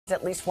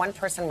At least one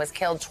person was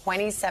killed,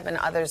 27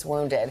 others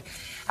wounded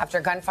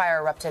after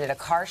gunfire erupted at a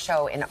car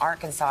show in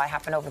Arkansas. It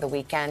happened over the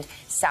weekend.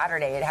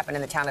 Saturday, it happened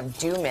in the town of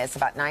Dumas,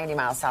 about 90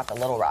 miles south of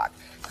Little Rock.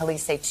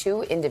 Police say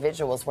 2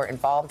 individuals were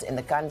involved in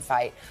the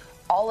gunfight.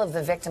 All of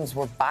the victims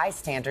were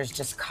bystanders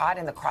just caught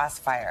in the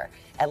crossfire.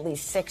 At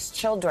least 6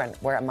 children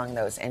were among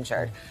those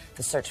injured.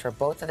 The search for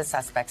both of the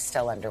suspects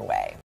still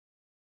underway.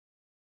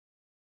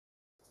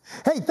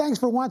 Hey, thanks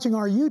for watching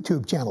our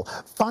YouTube channel.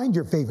 Find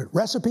your favorite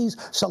recipes,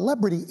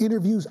 celebrity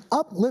interviews,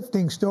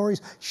 uplifting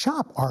stories,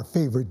 shop our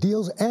favorite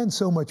deals, and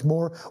so much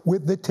more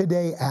with the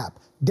Today app.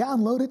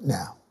 Download it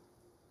now.